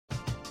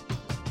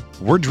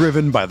We're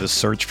driven by the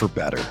search for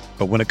better.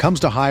 But when it comes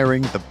to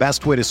hiring, the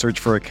best way to search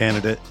for a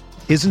candidate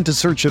isn't to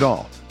search at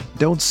all.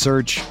 Don't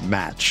search,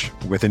 match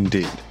with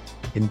Indeed.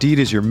 Indeed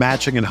is your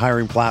matching and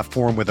hiring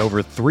platform with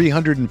over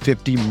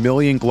 350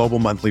 million global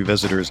monthly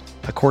visitors,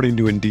 according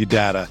to Indeed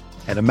data,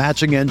 and a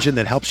matching engine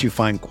that helps you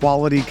find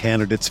quality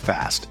candidates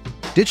fast.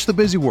 Ditch the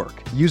busy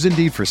work. Use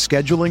Indeed for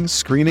scheduling,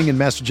 screening, and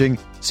messaging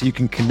so you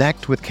can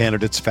connect with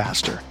candidates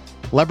faster.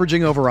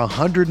 Leveraging over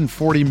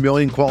 140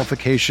 million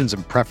qualifications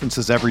and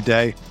preferences every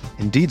day,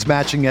 Indeed's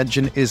matching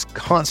engine is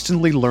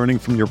constantly learning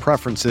from your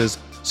preferences,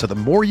 so the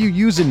more you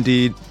use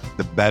Indeed,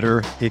 the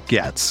better it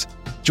gets.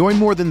 Join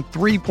more than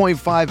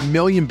 3.5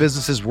 million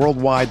businesses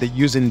worldwide that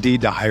use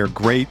Indeed to hire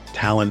great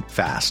talent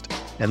fast.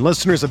 And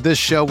listeners of this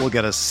show will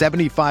get a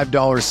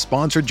 $75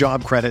 sponsored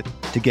job credit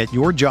to get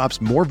your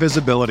jobs more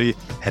visibility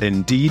at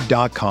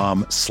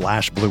Indeed.com/Blue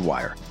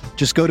Wire.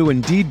 Just go to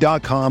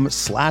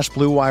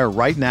Indeed.com/Blue Wire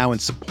right now and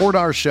support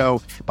our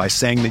show by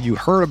saying that you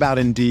heard about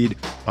Indeed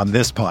on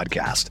this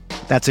podcast.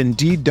 That's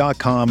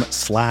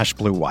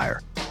Indeed.com/Blue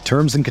Wire.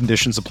 Terms and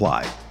conditions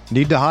apply.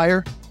 Need to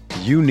hire?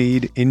 You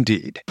need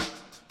Indeed.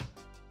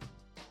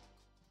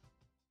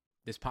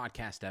 This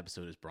podcast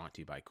episode is brought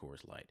to you by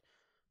Coors Light.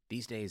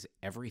 These days,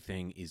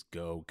 everything is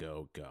go,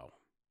 go, go.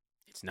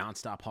 It's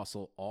nonstop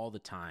hustle all the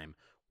time.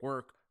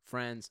 Work,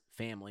 friends,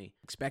 family,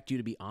 expect you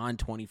to be on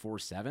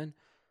 24/7.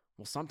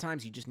 Well,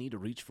 sometimes you just need to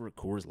reach for a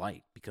Coors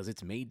Light because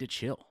it's made to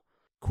chill.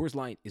 Coors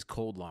Light is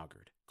cold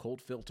lagered,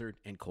 cold filtered,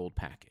 and cold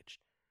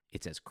packaged.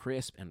 It's as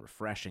crisp and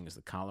refreshing as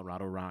the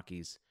Colorado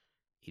Rockies.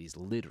 It is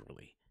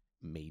literally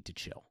made to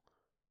chill.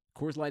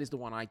 Coors Light is the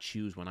one I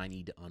choose when I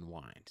need to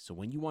unwind. So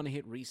when you want to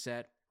hit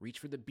reset, reach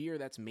for the beer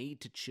that's made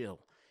to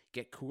chill.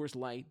 Get Coors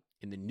Light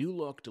in the new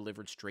look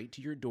delivered straight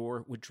to your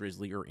door with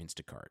Drizzly or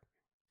Instacart.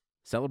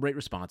 Celebrate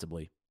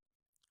responsibly.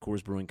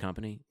 Coors Brewing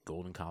Company,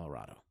 Golden,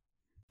 Colorado.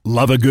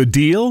 Love a good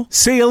deal?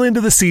 Sail into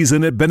the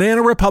season at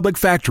Banana Republic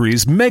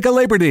Factory's Mega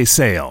Labor Day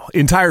Sale.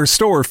 Entire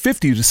store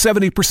 50 to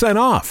 70%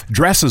 off.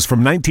 Dresses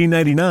from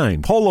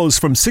 $19.99. Polos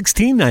from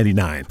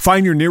 $16.99.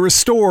 Find your nearest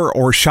store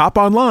or shop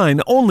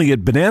online only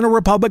at Banana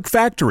Republic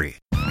Factory.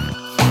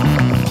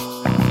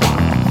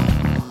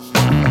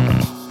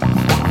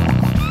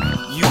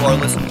 You are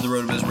listening to the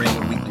RotoViz Radio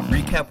Weekly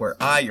Recap, where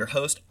I, your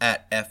host,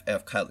 at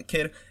FF Kyle the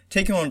Kid,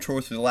 take you on a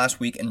tour through the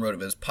last week in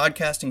RotoViz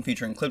podcasting,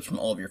 featuring clips from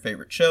all of your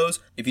favorite shows.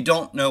 If you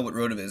don't know what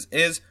RotoViz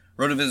is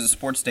a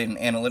sports data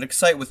and analytics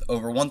site with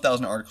over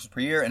 1,000 articles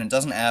per year and a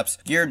dozen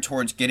apps geared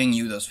towards getting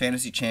you those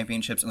fantasy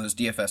championships and those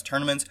DFS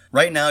tournaments.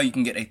 Right now, you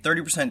can get a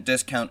 30%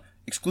 discount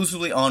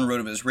exclusively on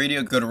RotoViz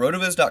Radio. Go to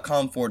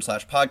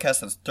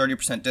rotoviz.com/podcast. That's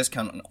 30%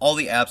 discount on all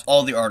the apps,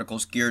 all the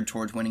articles geared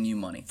towards winning you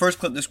money. First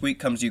clip this week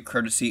comes to you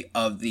courtesy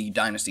of the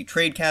Dynasty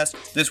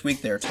Tradecast. This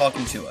week, they are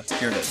talking to us.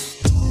 Here it is.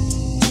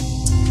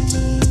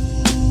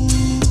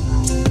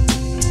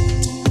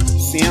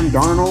 Sam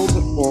Darnold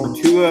or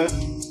Tua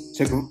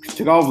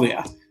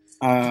Tagovailoa,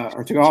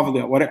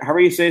 however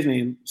you say his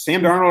name,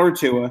 Sam Darnold or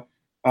Tua.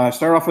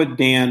 Start off with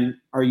Dan.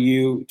 Are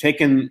you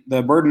taking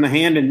the bird in the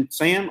hand and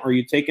Sam, or are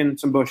you taking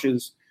some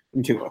bushes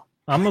and Tua?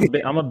 I'm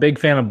a big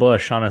fan of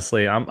Bush,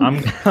 honestly.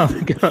 Darnold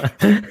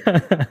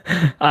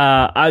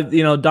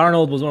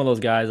was one of those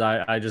guys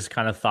I just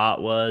kind of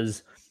thought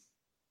was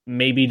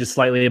maybe just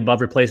slightly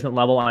above replacement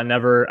level. I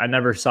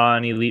never saw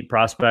an elite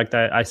prospect.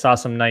 I saw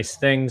some nice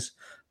things.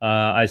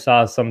 I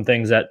saw some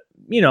things that,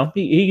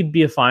 he could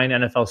be a fine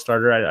NFL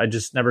starter. I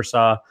just never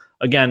saw,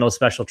 again, those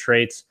special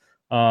traits.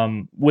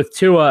 With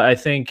Tua, I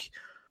think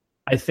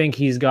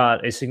he's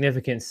got a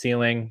significant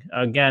ceiling.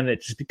 Again,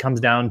 it just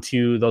comes down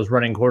to those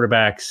running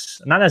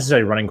quarterbacks, not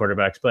necessarily running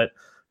quarterbacks, but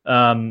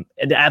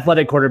the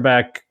athletic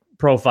quarterback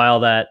profile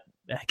that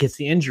gets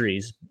the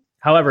injuries.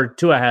 However,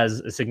 Tua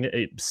has a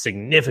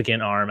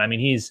significant arm. I mean,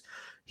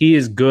 he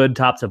is good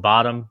top to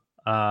bottom.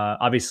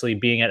 Obviously,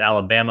 being at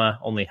Alabama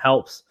only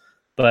helps,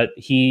 but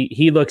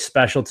he looks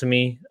special to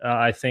me.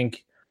 I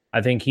think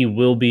he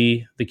will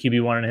be the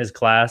QB1 in his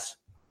class.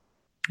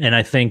 And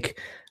I think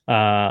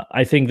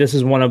this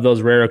is one of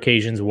those rare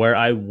occasions where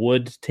I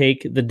would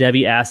take the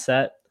Devy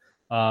asset,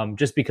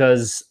 just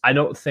because I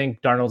don't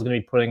think Darnold's going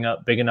to be putting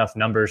up big enough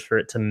numbers for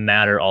it to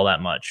matter all that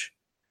much.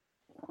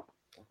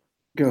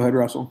 Go ahead,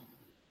 Russell.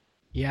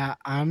 Yeah,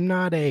 I'm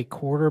not a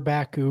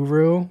quarterback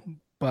guru,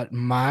 but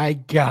my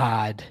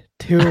God,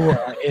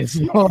 Tua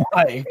is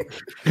like,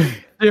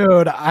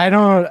 dude,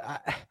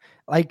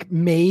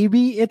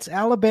 maybe it's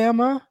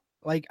Alabama.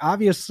 Like,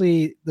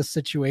 obviously, the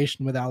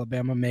situation with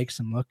Alabama makes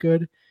him look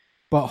good,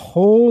 but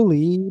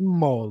holy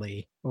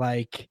moly,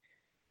 like,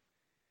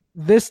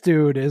 this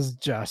dude is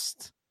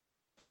just,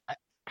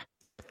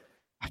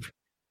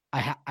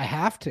 I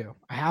have to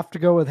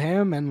go with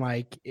him. And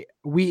like,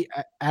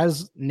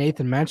 as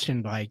Nathan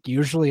mentioned, like,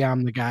 usually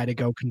I'm the guy to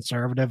go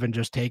conservative and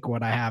just take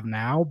what I have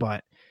now,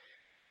 but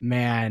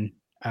man,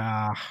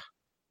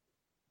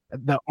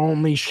 the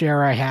only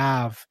share I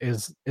have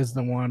is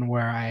the one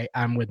where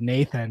I'm with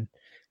Nathan.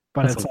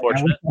 But that's it's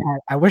unfortunate.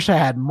 Like, I wish I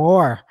had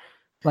more.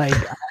 Like,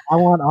 I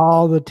want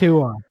all the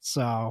Tua.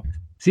 So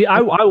see, I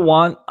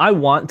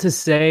want to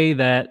say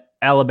that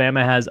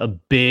Alabama has a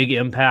big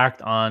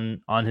impact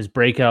on his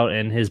breakout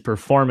and his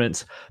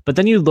performance. But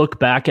then you look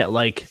back at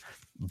like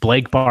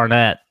Blake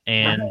Barnett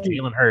and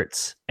Jalen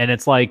Hurts, and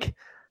it's like,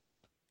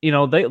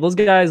 those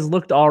guys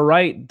looked all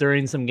right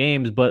during some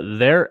games, but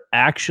they're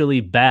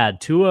actually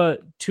bad. Tua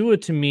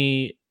to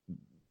me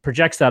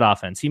projects that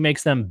offense. He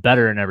makes them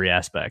better in every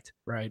aspect.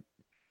 Right.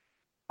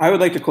 I would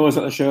like to close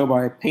out the show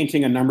by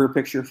painting a number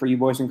picture for you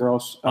boys and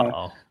girls.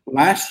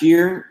 Last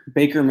year,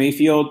 Baker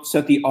Mayfield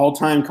set the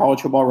all-time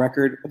college football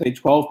record with a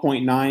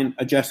 12.9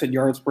 adjusted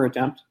yards per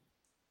attempt.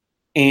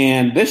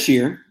 And this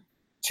year,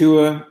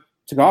 Tua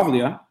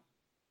Tagovailoa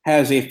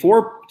has a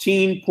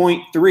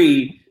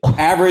 14.3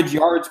 average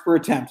yards per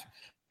attempt,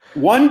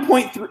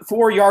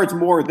 1.4 yards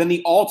more than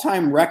the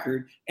all-time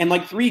record. And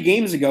like 3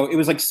 games ago, it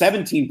was like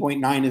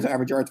 17.9 as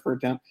average yards per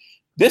attempt.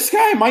 This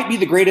guy might be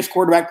the greatest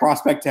quarterback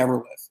prospect to ever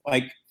live.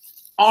 Like,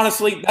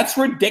 honestly, that's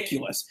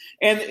ridiculous.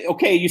 And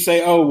okay, you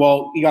say, oh,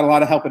 well, he got a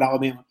lot of help at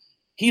Alabama.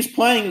 He's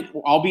playing,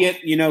 albeit,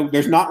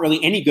 there's not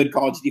really any good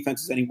college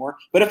defenses anymore.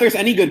 But if there's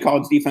any good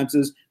college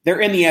defenses, they're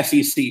in the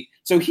SEC.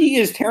 So he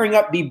is tearing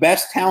up the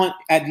best talent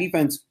at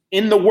defense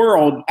in the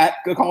world at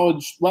the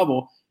college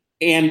level.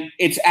 And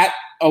it's at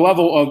a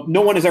level of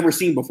no one has ever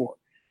seen before.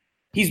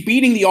 He's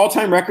beating the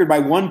all-time record by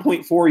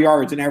 1.4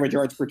 yards in average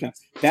yards per attempt.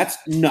 That's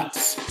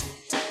nuts.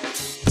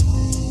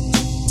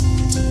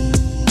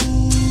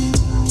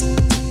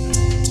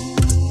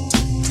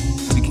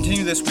 We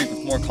continue this week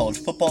with more college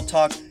football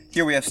talk.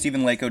 Here we have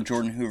Stephen Lako,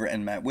 Jordan Hoover,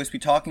 and Matt Wispy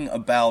talking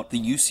about the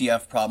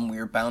UCF problem we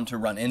are bound to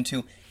run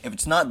into. If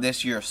it's not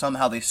this year,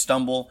 somehow they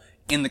stumble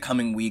in the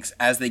coming weeks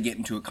as they get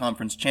into a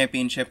conference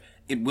championship.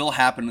 It will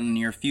happen in the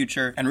near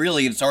future, and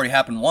really it's already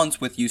happened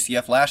once with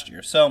UCF last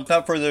year. So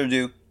without further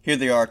ado, here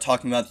they are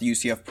talking about the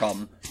UCF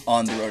problem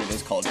on the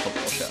RotoViz College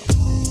Football Show.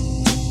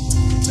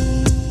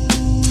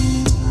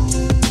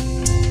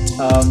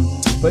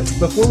 But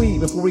before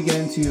we get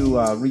into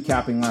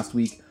recapping last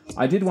week,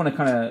 I did want to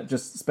kind of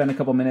just spend a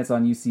couple minutes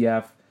on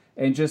UCF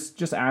and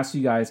just ask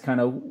you guys kind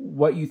of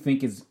what you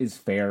think is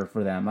fair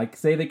for them. Like,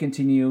 say they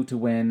continue to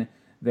win,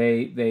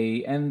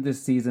 they end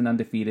this season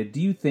undefeated.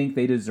 Do you think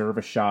they deserve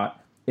a shot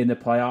in the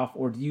playoff,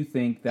 or do you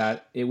think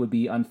that it would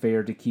be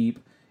unfair to keep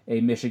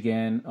a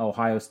Michigan,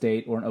 Ohio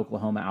State, or an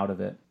Oklahoma out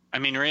of it? I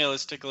mean,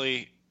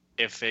 realistically,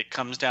 if it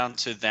comes down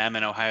to them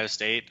and Ohio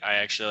State,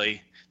 and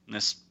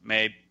this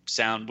may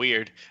sound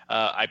weird,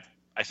 I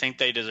think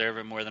they deserve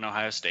it more than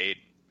Ohio State.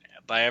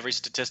 By every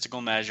statistical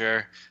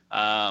measure,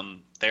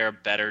 they're a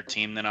better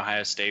team than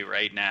Ohio State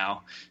right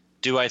now.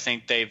 Do I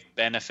think they've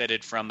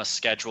benefited from a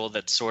schedule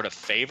that sort of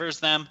favors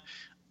them?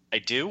 I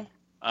do.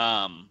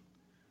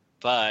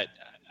 But,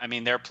 I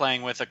mean, they're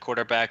playing with a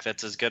quarterback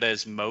that's as good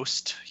as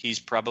most. He's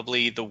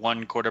probably the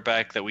one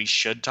quarterback that we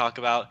should talk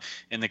about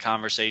in the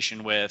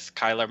conversation with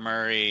Kyler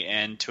Murray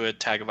and Tua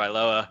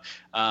Tagovailoa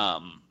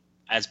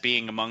as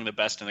being among the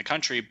best in the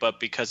country. But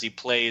because he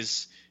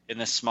plays in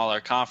this smaller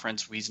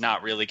conference, he's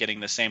not really getting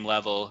the same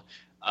level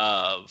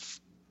of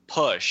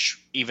push,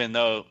 even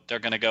though they're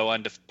going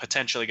to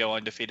potentially go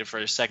undefeated for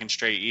a second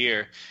straight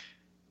year.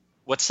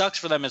 What sucks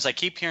for them is I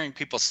keep hearing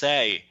people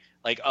say,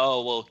 like,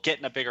 oh, we'll get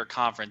in a bigger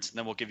conference and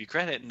then we'll give you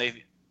credit. And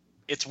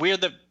it's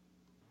weird that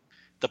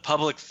the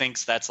public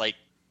thinks that's like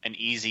an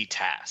easy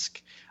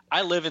task.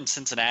 I live in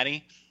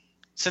Cincinnati.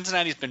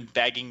 Cincinnati's been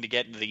begging to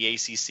get into the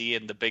ACC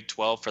and the Big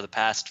 12 for the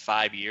past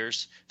 5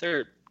 years.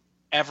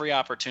 Every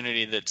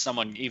opportunity that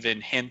someone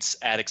even hints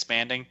at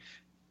expanding,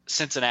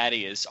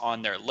 Cincinnati is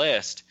on their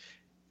list.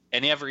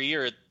 And every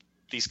year,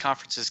 these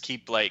conferences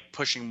keep like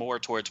pushing more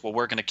towards, well,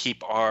 we're going to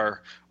keep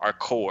our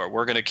core.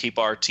 We're going to keep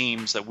our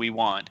teams that we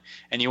want.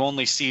 And you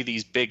only see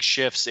these big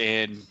shifts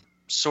in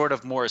sort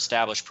of more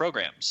established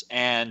programs.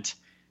 And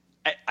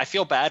I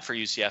feel bad for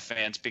UCF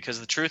fans because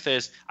the truth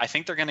is I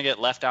think they're going to get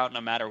left out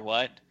no matter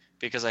what,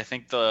 because I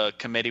think the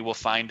committee will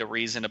find a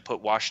reason to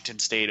put Washington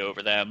State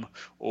over them,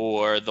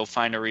 or they'll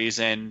find a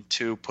reason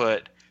to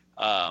put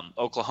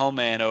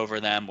Oklahoma in over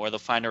them, or they'll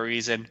find a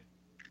reason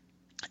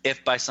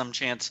if by some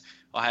chance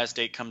Ohio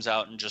State comes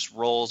out and just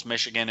rolls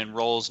Michigan and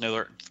rolls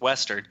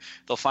Northwestern,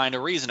 they'll find a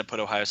reason to put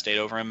Ohio State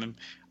over them. And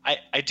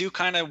I do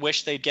kind of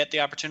wish they'd get the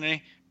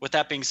opportunity. With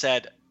that being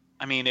said,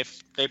 I mean,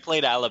 if they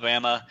played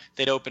Alabama,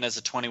 they'd open as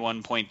a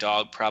 21-point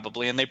dog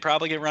probably, and they'd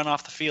probably get run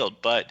off the field.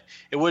 But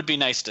it would be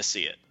nice to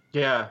see it.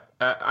 Yeah,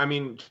 I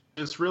mean,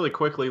 just really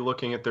quickly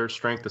looking at their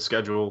strength of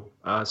schedule,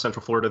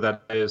 Central Florida,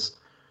 that is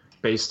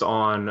based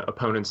on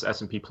opponents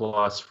S&P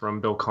Plus from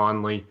Bill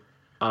Conley.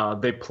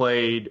 They've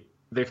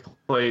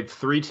played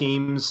 3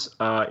 teams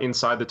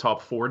inside the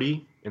top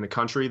 40 in the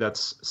country.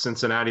 That's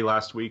Cincinnati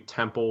last week,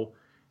 Temple,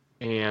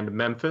 and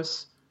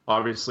Memphis.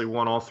 Obviously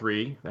won all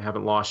 3. They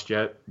haven't lost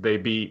yet. They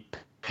beat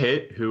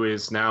Pitt, who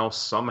is now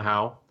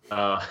somehow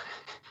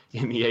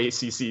in the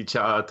ACC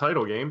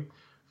title game,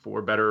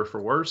 for better or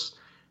for worse.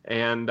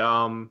 And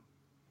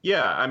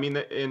yeah, I mean,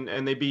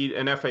 and they beat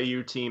an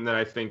FAU team that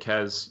I think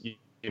has,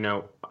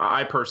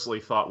 I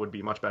personally thought would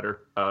be much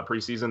better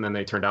preseason than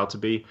they turned out to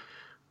be.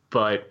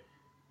 But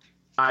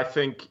I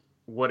think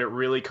what it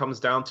really comes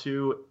down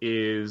to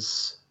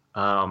is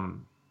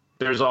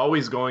there's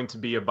always going to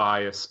be a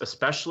bias,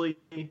 especially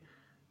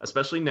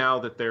now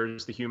that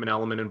there's the human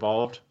element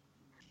involved.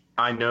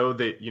 I know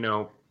that,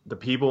 the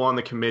people on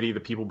the committee, the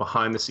people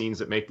behind the scenes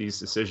that make these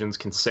decisions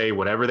can say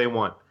whatever they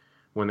want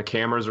when the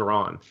cameras are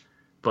on.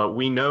 But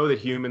we know that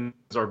humans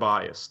are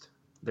biased.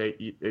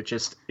 It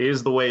just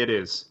is the way it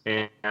is.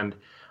 And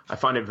I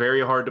find it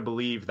very hard to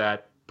believe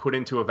that put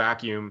into a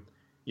vacuum,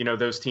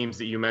 those teams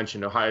that you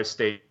mentioned, Ohio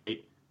State,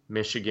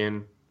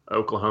 Michigan,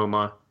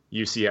 Oklahoma,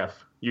 UCF,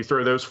 you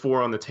throw those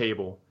 4 on the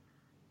table.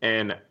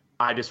 And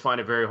I just find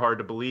it very hard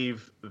to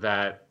believe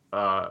that,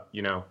 a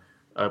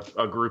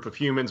group of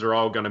humans are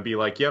all going to be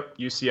like, yep,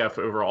 UCF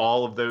over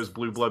all of those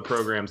blue blood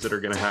programs that are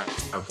going to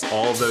have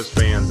all of those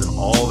fans and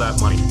all that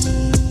money.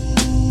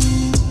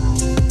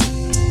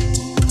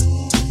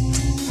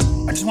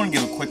 I just want to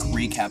give a quick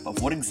recap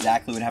of what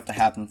exactly would have to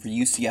happen for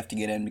UCF to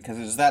get in, because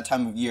it is that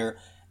time of year,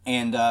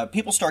 and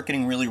people start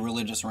getting really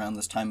religious around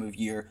this time of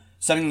year,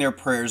 setting their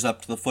prayers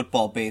up to the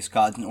football base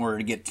gods in order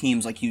to get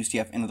teams like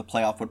UCF into the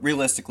playoff. But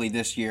realistically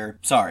this year,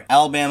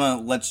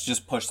 Alabama, let's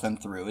just push them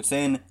through. It's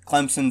in.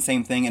 Clemson,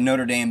 same thing. And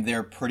Notre Dame,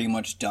 they're pretty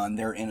much done.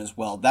 They're in as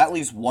well. That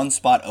leaves one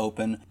spot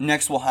open.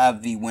 Next, we'll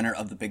have the winner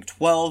of the Big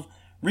 12.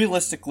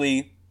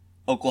 Realistically,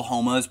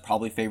 Oklahoma is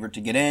probably favored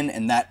to get in,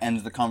 and that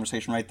ends the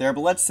conversation right there. But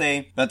let's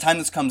say by the time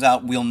this comes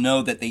out, we'll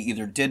know that they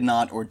either did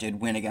not or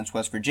did win against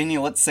West Virginia.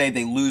 Let's say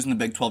they lose in the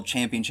Big 12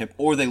 championship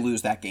or they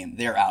lose that game.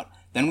 They're out.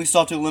 Then we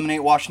still have to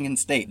eliminate Washington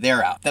State.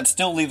 They're out. That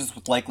still leaves us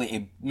with likely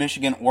a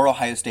Michigan or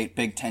Ohio State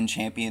Big 10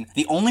 champion.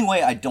 The only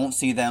way I don't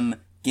see them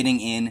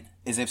getting in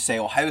is if, say,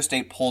 Ohio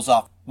State pulls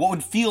off what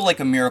would feel like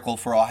a miracle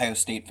for Ohio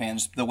State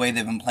fans, the way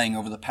they've been playing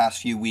over the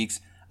past few weeks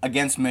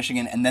against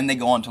Michigan, and then they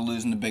go on to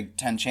lose in the Big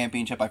 10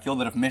 championship. I feel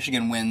that if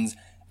Michigan wins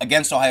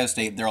against Ohio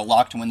State, they're a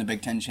lock to win the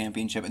Big 10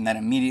 championship, and that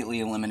immediately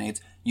eliminates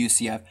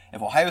UCF.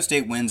 If Ohio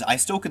State wins, I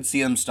still could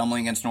see them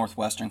stumbling against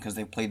Northwestern because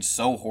they've played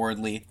so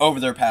horridly over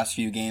their past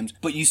few games.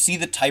 But you see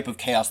the type of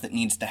chaos that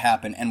needs to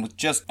happen, and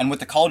with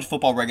the college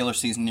football regular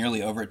season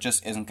nearly over, it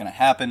just isn't going to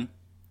happen.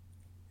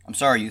 I'm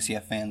sorry,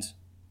 UCF fans.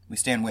 We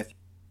stand with you.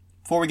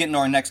 Before we get into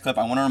our next clip,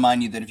 I want to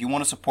remind you that if you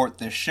want to support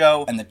this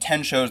show and the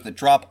 10 shows that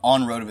drop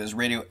on RotoViz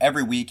Radio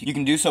every week, you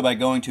can do so by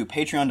going to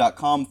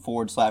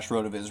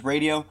patreon.com/RotoViz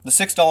Radio. The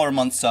 $6 a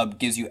month sub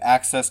gives you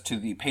access to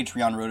the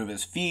Patreon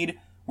RotoViz feed,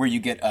 where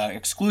you get an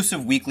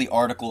exclusive weekly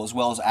article as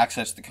well as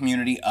access to the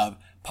community of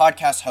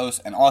podcast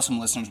hosts and awesome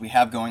listeners we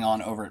have going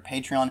on over at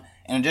Patreon.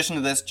 In addition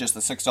to this, just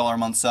the $6 a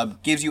month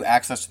sub gives you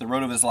access to the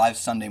RotoViz Live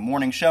Sunday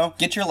morning show.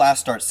 Get your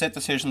last start sit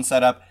decision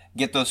set up.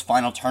 Get those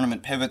final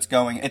tournament pivots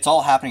going. It's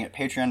all happening at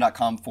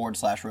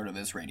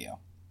patreon.com/RotoViz Radio.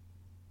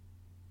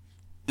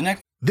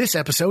 This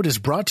episode is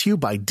brought to you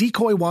by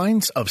Decoy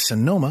Wines of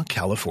Sonoma,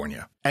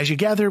 California. As you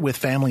gather with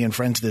family and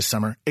friends this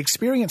summer,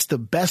 experience the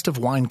best of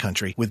wine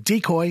country with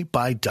Decoy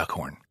by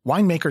Duckhorn.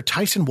 Winemaker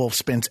Tyson Wolf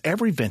spends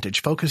every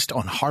vintage focused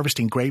on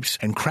harvesting grapes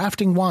and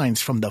crafting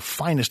wines from the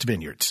finest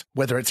vineyards.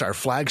 Whether it's our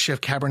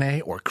flagship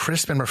Cabernet or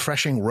crisp and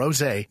refreshing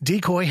Rosé,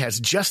 Decoy has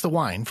just the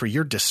wine for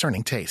your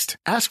discerning taste.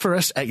 Ask for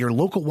us at your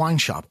local wine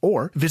shop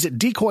or visit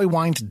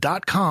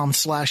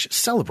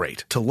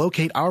decoywines.com/celebrate to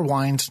locate our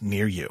wines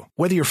near you.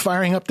 Whether you're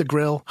firing up the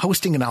grill,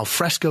 hosting an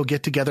alfresco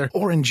get-together,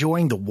 or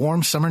enjoying the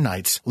warm summer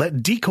nights,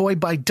 let Decoy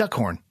by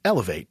Duckhorn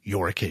elevate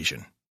your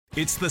occasion.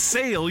 It's the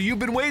sale you've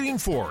been waiting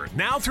for.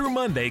 Now through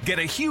Monday, get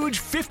a huge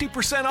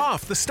 50%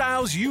 off the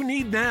styles you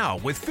need now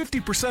with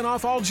 50%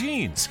 off all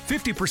jeans,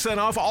 50%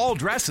 off all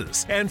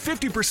dresses, and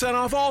 50%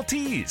 off all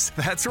tees.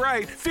 That's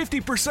right,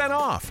 50%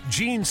 off.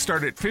 Jeans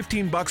start at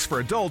 $15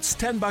 for adults,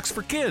 $10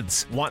 for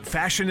kids. Want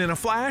fashion in a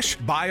flash?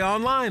 Buy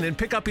online and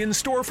pick up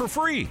in-store for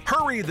free.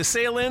 Hurry, the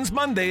sale ends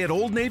Monday at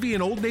Old Navy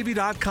and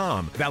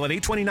OldNavy.com. Valid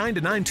 8/29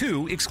 to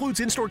 9/2, excludes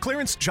in-store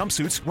clearance,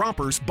 jumpsuits,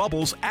 rompers,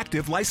 bubbles,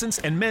 active,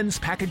 licensed, and men's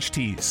package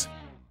tees.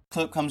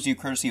 Clip comes to you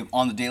courtesy of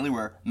On the Daily,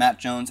 where Matt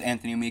Jones,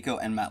 Anthony Amico,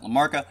 and Matt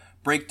LaMarca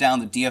break down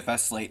the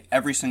DFS slate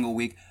every single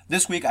week.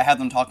 This week, I have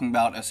them talking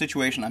about a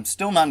situation I'm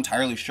still not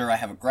entirely sure I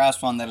have a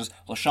grasp on. That is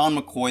LaShawn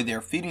McCoy.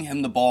 They're feeding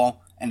him the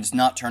ball, and it's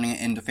not turning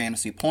it into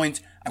fantasy points.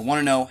 I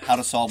want to know how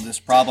to solve this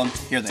problem.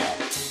 Here they are.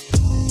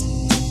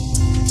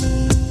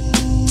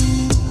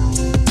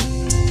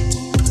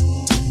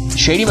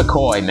 Shady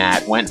McCoy,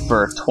 Matt, went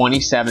for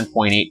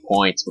 27.8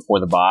 points before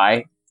the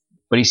bye,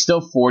 but he's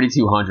still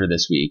 4,200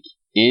 this week.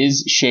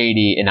 Is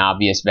Shady an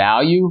obvious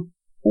value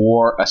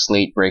or a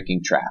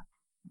slate-breaking trap?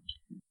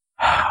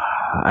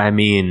 I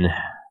mean,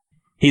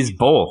 he's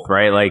both,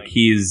 right? Like,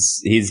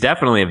 he's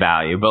definitely a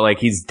value, but, like,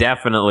 he's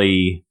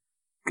definitely,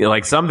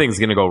 like, something's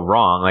going to go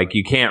wrong. Like,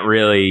 you don't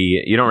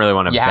really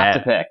want to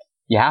bet.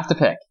 You have to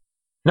pick.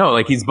 No,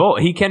 like, he's both.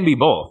 He can be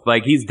both.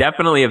 Like, he's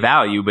definitely a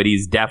value, but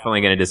he's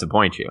definitely going to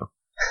disappoint you.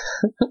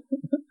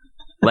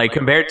 Like,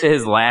 compared to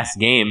his last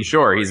game,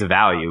 sure, he's a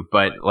value,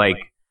 but, like,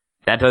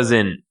 that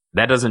doesn't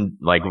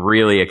like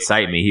really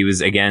excite me. He was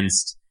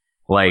against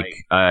like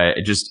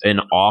just an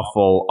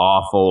awful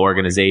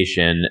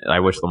organization.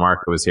 I wish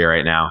LaMarca was here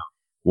right now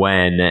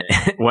when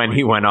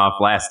he went off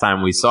last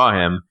time we saw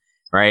him,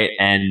 right?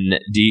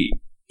 And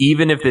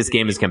even if this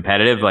game is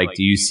competitive, like,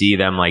 do you see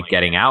them like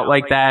getting out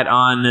like that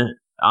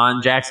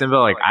on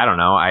Jacksonville? Like, I don't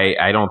know.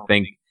 I don't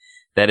think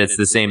that it's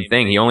the same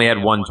thing. He only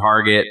had one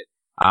target.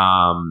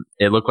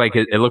 It looks like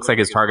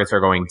his targets are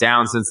going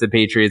down since the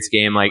Patriots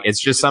game. Like, it's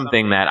just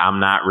something that I'm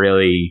not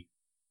really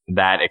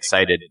that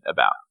excited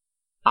about.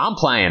 I'm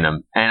playing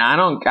him, and I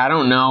don't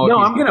know. No,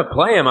 I'm gonna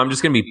play him. I'm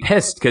just gonna be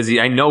pissed because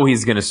I know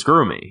he's gonna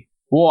screw me.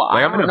 Well,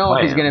 like, I don't know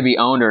if he's going to be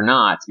owned or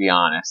not, to be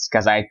honest,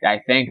 because I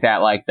think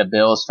that, like, the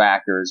Bills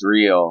factor is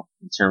real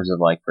in terms of,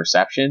 like,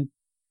 perception.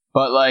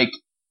 But, like,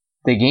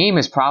 the game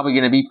is probably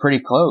going to be pretty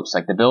close.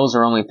 Like, the Bills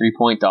are only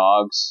 3-point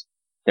dogs.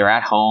 They're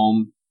at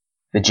home.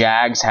 The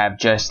Jags have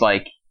just,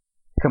 like,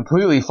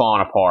 completely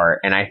fallen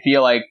apart. And I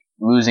feel like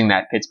losing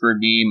that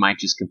Pittsburgh game might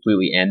just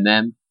completely end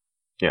them.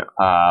 Yeah.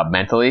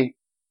 Mentally.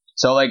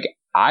 So, like,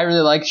 I really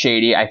like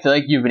Shady. I feel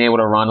like you've been able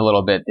to run a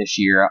little bit this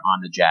year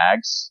on the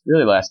Jags,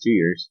 really the last 2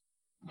 years.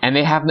 And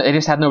they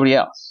just have nobody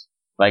else.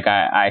 Like,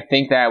 I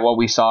think that what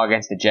we saw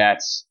against the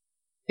Jets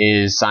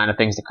is a sign of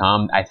things to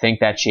come. I think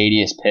that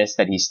Shady is pissed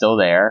that he's still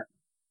there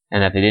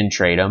and that they didn't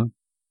trade him.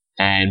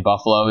 And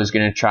Buffalo is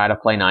going to try to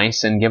play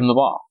nice and give him the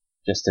ball.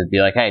 Just to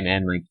be like, hey,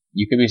 man, like,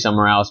 you could be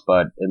somewhere else,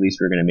 but at least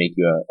we're going to make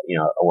you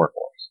a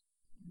workhorse.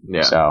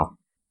 Yeah. So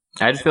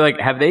I just feel like,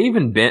 have they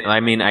even been, I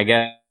mean, I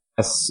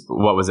guess,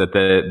 what was it?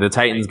 The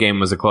Titans game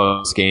was a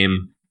close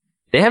game.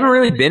 They haven't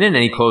really been in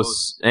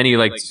any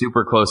like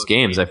super close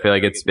games. I feel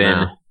like it's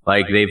been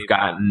like they've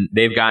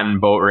gotten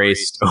boat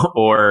raced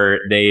or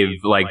they've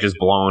like just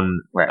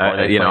blown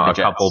a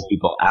couple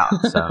people out.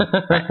 So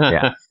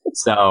yeah.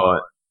 So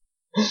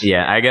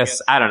yeah, I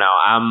guess I don't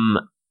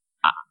know.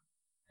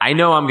 I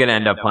know I'm gonna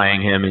end up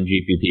playing him in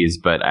GPPs,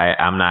 but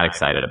I'm not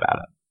excited about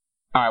it.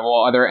 All right.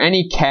 Well, are there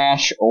any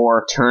cash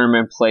or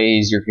tournament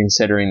plays you're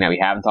considering that we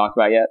haven't talked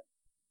about yet?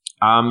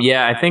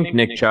 Yeah, I think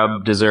Nick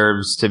Chubb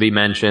deserves to be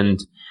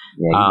mentioned.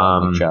 Yeah, you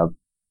love Nick Chubb.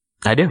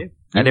 I do.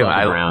 I do.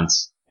 Love the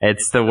Browns.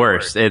 It's the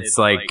worst. It's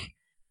like,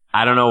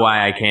 I don't know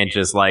why I can't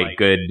just like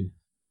good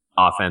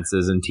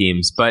offenses and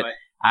teams, but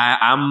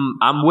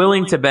I'm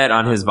willing to bet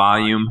on his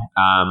volume.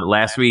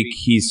 Last week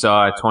he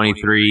saw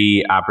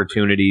 23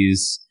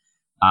 opportunities,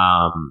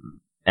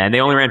 and they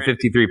only ran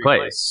 53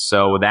 plays.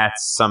 So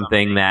that's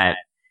something that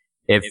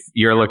if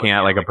you're looking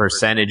at like a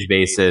percentage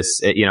basis,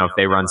 if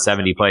they run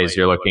 70 plays,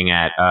 you're looking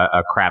at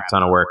a crap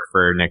ton of work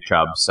for Nick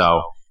Chubb.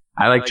 So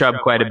I like Chubb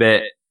quite a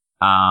bit.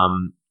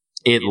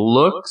 It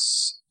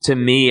looks to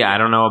me, I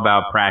don't know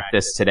about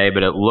practice today,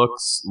 but it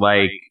looks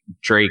like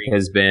Drake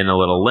has been a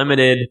little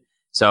limited.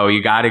 So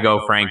you got to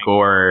go Frank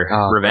Gore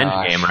revenge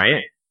game,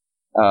 right?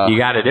 You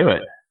got to do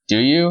it. Do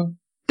you?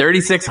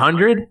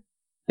 3,600?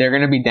 They're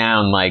going to be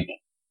down like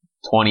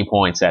 20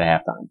 points at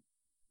halftime.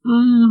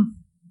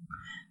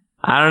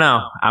 I don't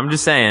know. I'm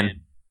just saying.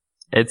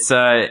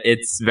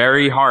 It's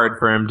very hard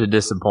for him to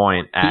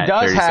disappoint. He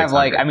does have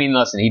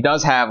he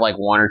does have like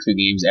 1 or 2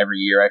 games every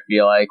year, I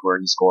feel like, where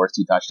he scores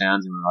 2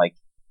 touchdowns and we're like,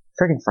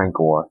 freaking Frank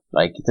Gore.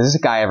 Like, does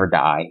this guy ever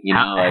die?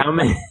 How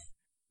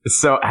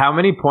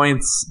many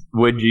points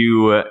would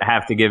you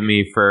have to give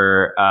me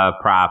for a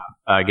prop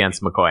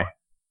against McCoy?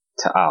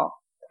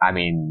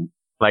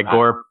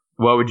 Gore,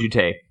 what would you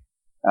take?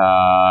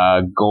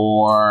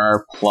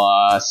 Gore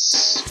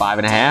plus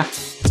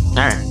 5.5. All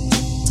right.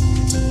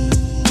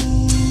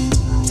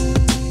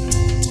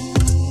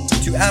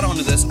 To add on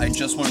to this, I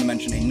just wanted to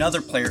mention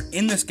another player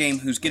in this game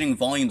who's getting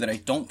volume that I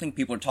don't think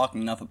people are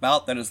talking enough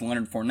about. That is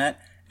Leonard Fournette.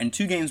 And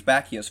 2 games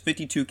back, he has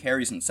 52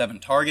 carries and 7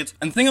 targets.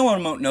 And the thing I want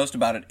to note most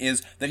about it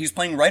is that he's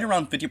playing right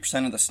around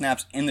 50% of the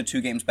snaps in the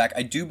 2 games back.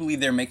 I do believe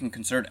they're making a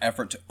concerted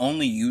effort to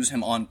only use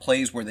him on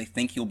plays where they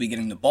think he'll be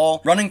getting the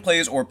ball. Running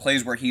plays or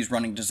plays where he's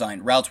running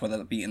designed routes, whether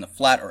that be in the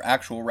flat or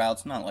actual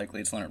routes. Not likely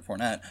it's Leonard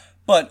Fournette.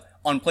 But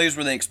on plays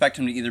where they expect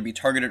him to either be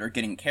targeted or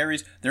getting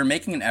carries, they're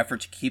making an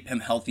effort to keep him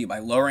healthy by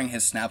lowering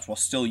his snaps while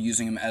still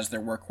using him as their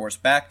workhorse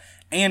back.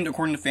 And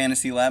according to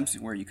Fantasy Labs,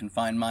 where you can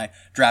find my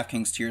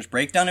DraftKings tiers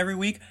breakdown every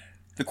week,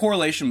 the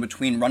correlation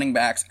between running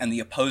backs and the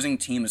opposing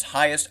team is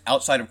highest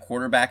outside of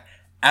quarterback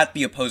at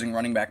the opposing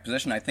running back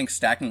position. I think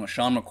stacking with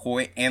Sean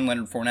McCoy and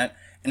Leonard Fournette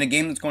in a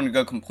game that's going to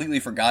go completely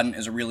forgotten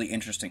is a really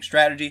interesting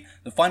strategy.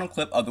 The final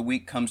clip of the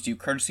week comes to you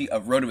courtesy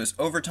of RotoViz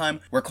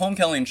Overtime, where Colin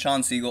Kelly and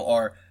Sean Siegel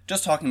are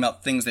just talking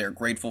about things they are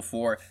grateful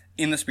for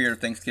in the spirit of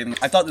Thanksgiving.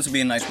 I thought this would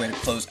be a nice way to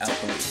close out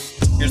the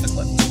week. Here's the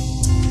clip.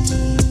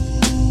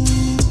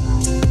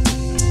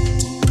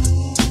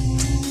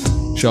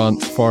 Sean,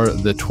 for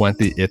the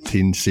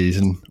 2018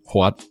 season,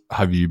 what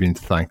have you been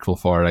thankful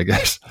for? I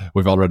guess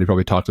we've already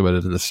probably talked about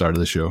it at the start of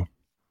the show.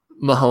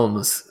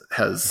 Mahomes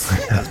has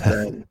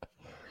been...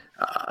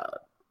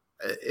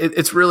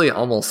 it's really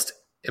almost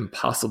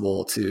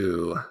impossible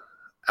to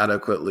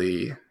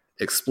adequately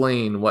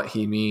explain what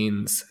he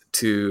means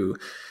to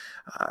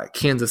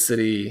Kansas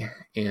City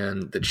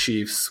and the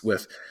Chiefs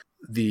with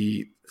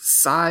the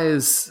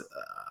size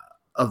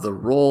of the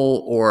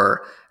role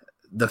or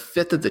the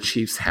fit that the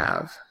Chiefs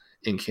have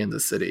in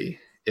Kansas City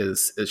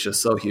is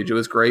just so huge. It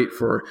was great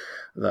for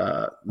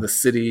the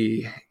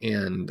city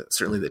and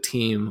certainly the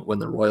team when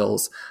the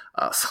Royals,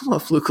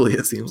 somewhat flukily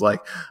it seems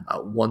like,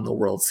 won the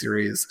World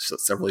Series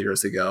several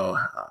years ago.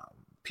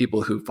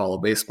 People who follow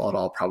baseball at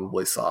all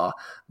probably saw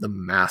the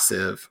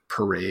massive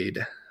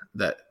parade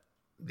that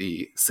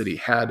the city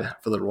had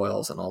for the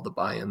Royals and all the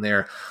buy-in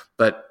there.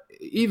 But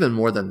even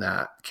more than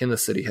that,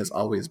 Kansas City has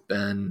always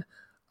been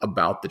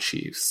about the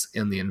Chiefs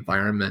and the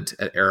environment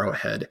at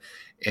Arrowhead.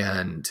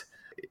 And,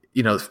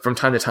 from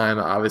time to time,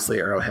 obviously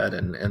Arrowhead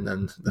and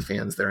then the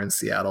fans there in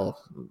Seattle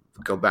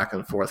go back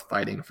and forth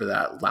fighting for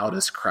that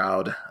loudest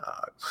crowd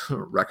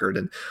record.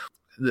 And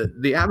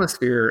the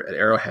atmosphere at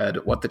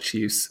Arrowhead, what the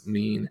Chiefs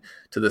mean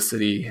to the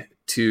city,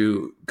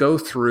 to go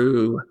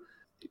through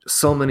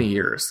so many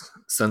years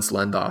since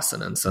Len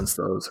Dawson and since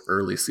those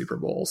early Super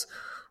Bowls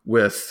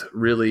with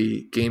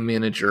really game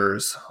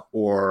managers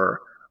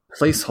or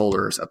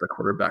placeholders at the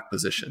quarterback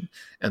position.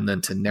 And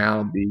then to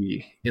now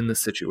be in the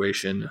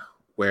situation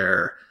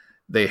where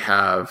they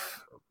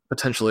have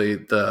potentially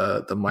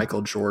the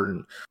Michael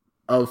Jordan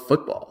of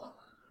football,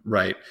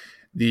 right?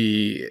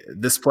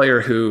 This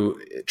player who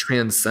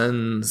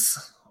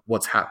transcends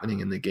what's happening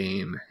in the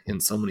game in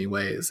so many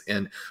ways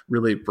and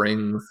really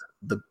brings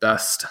the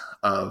best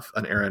of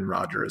an Aaron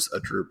Rodgers, a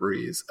Drew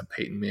Brees, a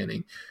Peyton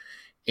Manning.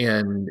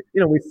 And,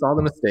 we saw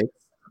the mistakes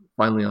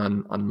finally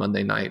on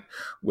Monday night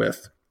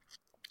with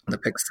the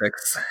pick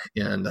six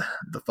and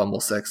the fumble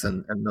six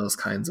and those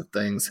kinds of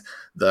things,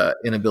 the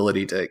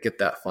inability to get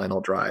that final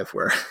drive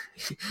where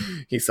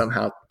he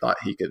somehow thought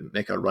he could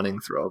make a running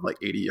throw of like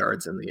 80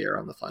 yards in the air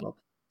on the final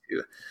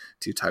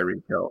to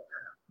Tyreek Hill.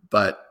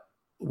 But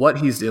what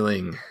he's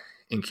doing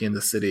in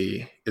Kansas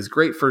City is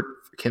great for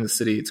Kansas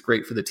City. It's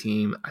great for the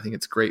team. I think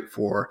it's great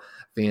for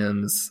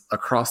fans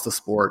across the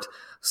sport.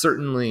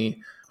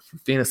 Certainly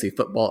fantasy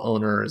football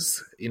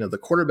owners, the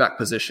quarterback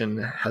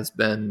position has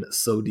been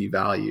so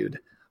devalued,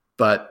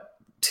 but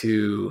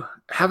to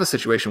have a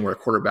situation where a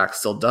quarterback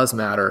still does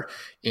matter,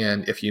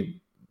 and if you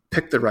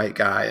pick the right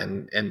guy,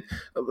 and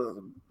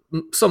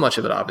so much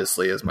of it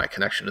obviously is my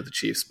connection to the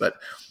Chiefs, but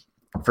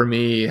for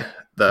me,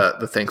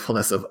 the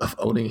thankfulness of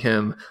owning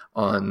him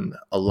on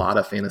a lot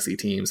of fantasy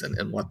teams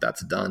and what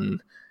that's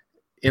done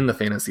in the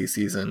fantasy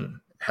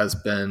season has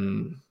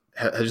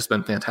just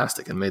been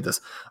fantastic and made this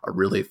a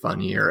really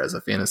fun year as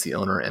a fantasy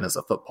owner and as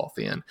a football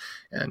fan.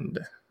 And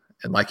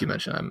like you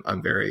mentioned,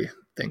 I'm very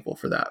thankful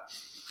for that.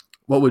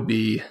 What would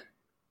be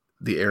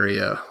the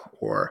area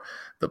or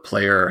the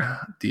player,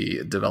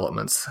 the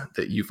developments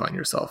that you find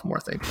yourself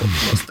most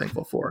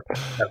thankful for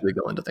as we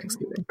go into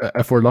Thanksgiving?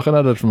 If we're looking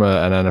at it from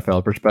an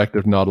NFL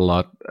perspective, not a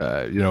lot.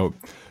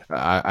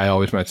 I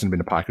always mentioned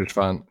being a Packers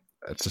fan.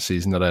 It's a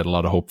season that I had a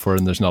lot of hope for,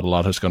 and there's not a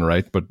lot that's gone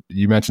right. But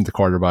you mentioned the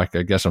quarterback.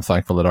 I guess I'm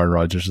thankful that Aaron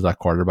Rodgers is that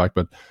quarterback,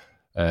 but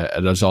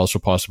it is also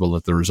possible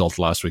that the result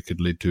last week could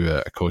lead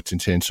to a coaching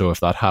change. So if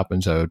that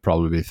happens, I would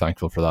probably be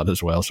thankful for that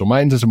as well. So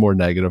mine is a more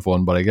negative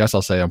one, but I guess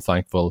I'll say I'm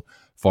thankful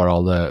for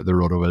all the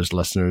RotoViz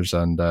listeners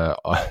and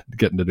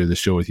getting to do the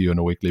show with you on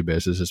a weekly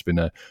basis. It's been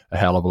a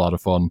hell of a lot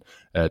of fun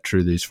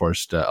through these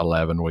first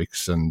 11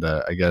 weeks. And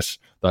I guess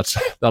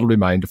that'll be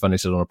mine to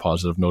finish it on a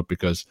positive note,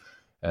 because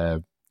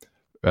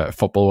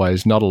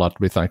football-wise, not a lot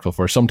to be thankful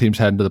for. Some teams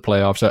heading to the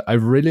playoffs.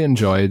 I've really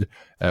enjoyed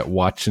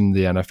watching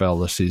the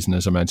NFL this season,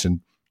 as I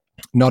mentioned.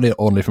 Not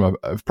only from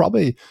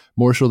probably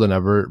more so than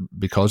ever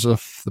because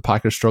of the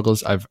Packers'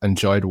 struggles. I've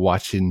enjoyed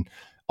watching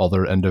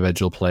other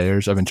individual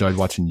players. I've enjoyed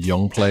watching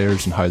young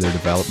players and how their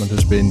development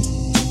has been.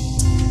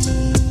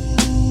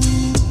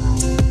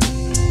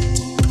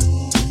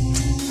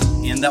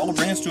 And that will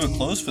bring us to a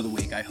close for the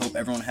week. I hope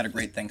everyone had a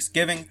great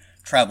Thanksgiving,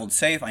 traveled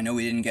safe. I know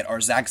we didn't get our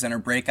Zach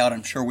Zenner breakout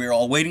I'm sure we were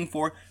all waiting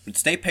for, but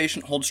stay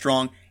patient, hold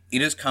strong.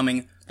 It is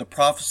coming. The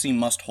prophecy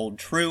must hold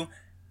true.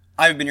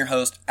 I've been your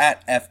host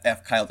at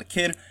FF Kyle the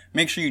Kid.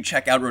 Make sure you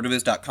check out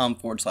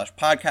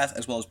rotoviz.com/podcast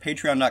as well as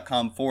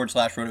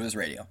patreon.com/rotoviz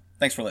radio.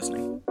 Thanks for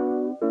listening.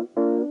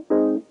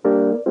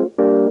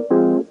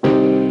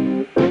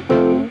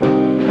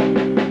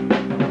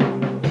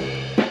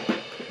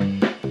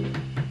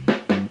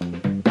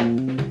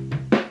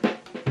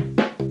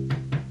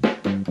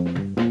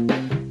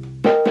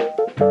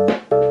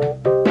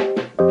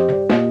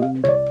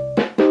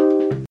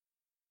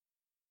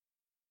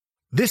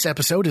 This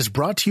episode is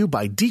brought to you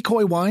by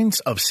Decoy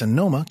Wines of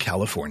Sonoma,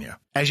 California.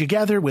 As you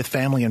gather with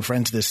family and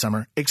friends this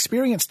summer,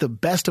 experience the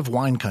best of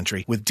wine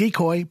country with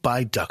Decoy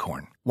by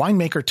Duckhorn.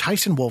 Winemaker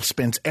Tyson Wolf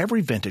spends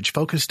every vintage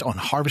focused on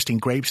harvesting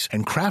grapes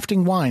and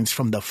crafting wines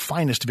from the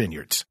finest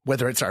vineyards.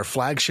 Whether it's our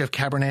flagship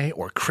Cabernet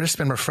or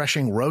crisp and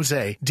refreshing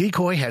Rosé,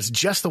 Decoy has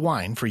just the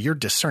wine for your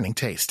discerning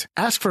taste.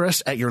 Ask for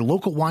us at your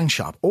local wine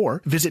shop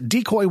or visit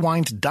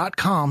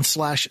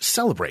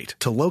decoywines.com/celebrate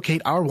to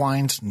locate our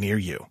wines near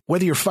you.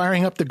 Whether you're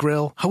firing up the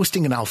grill,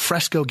 hosting an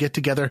alfresco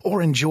get-together,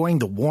 or enjoying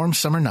the warm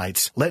summer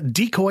nights, let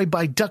Decoy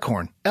by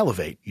Duckhorn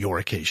elevate your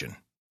occasion.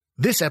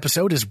 This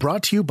episode is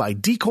brought to you by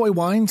Decoy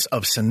Wines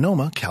of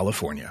Sonoma,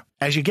 California.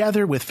 As you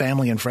gather with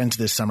family and friends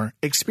this summer,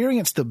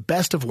 experience the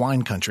best of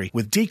wine country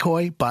with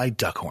Decoy by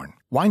Duckhorn.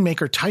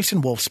 Winemaker Tyson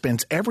Wolfe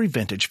spends every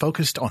vintage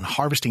focused on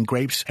harvesting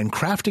grapes and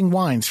crafting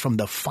wines from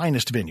the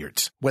finest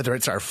vineyards. Whether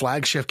it's our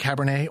flagship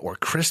Cabernet or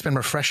crisp and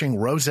refreshing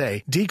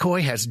Rosé,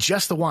 Decoy has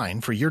just the wine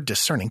for your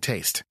discerning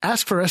taste.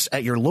 Ask for us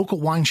at your local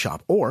wine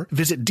shop or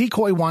visit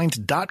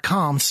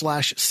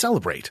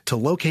decoywines.com/celebrate to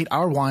locate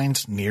our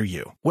wines near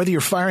you. Whether you're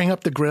firing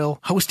up the grill,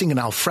 hosting an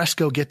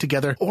alfresco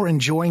get-together, or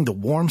enjoying the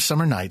warm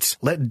summer nights,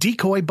 let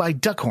Decoy by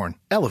Duckhorn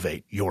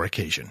elevate your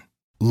occasion.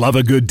 Love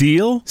a good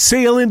deal?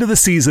 Sail into the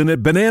season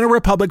at Banana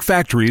Republic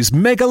Factory's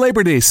Mega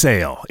Labor Day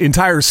Sale.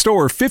 Entire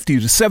store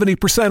 50 to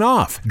 70%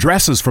 off.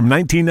 Dresses from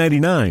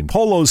 $19.99.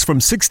 Polos from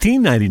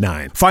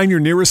 $16.99. Find your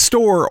nearest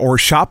store or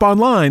shop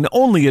online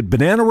only at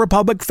Banana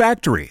Republic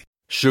Factory.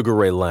 Sugar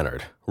Ray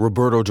Leonard,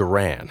 Roberto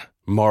Duran,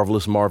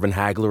 Marvelous Marvin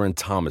Hagler, and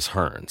Thomas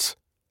Hearns.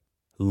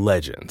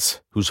 Legends,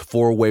 whose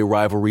four-way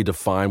rivalry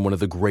defined one of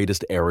the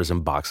greatest eras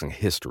in boxing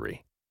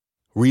history.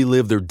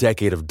 Relive their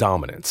decade of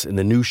dominance in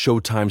the new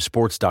Showtime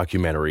sports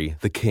documentary,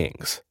 The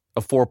Kings, a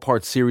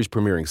 4-part series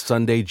premiering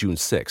Sunday, June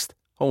 6th,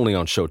 only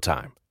on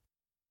Showtime.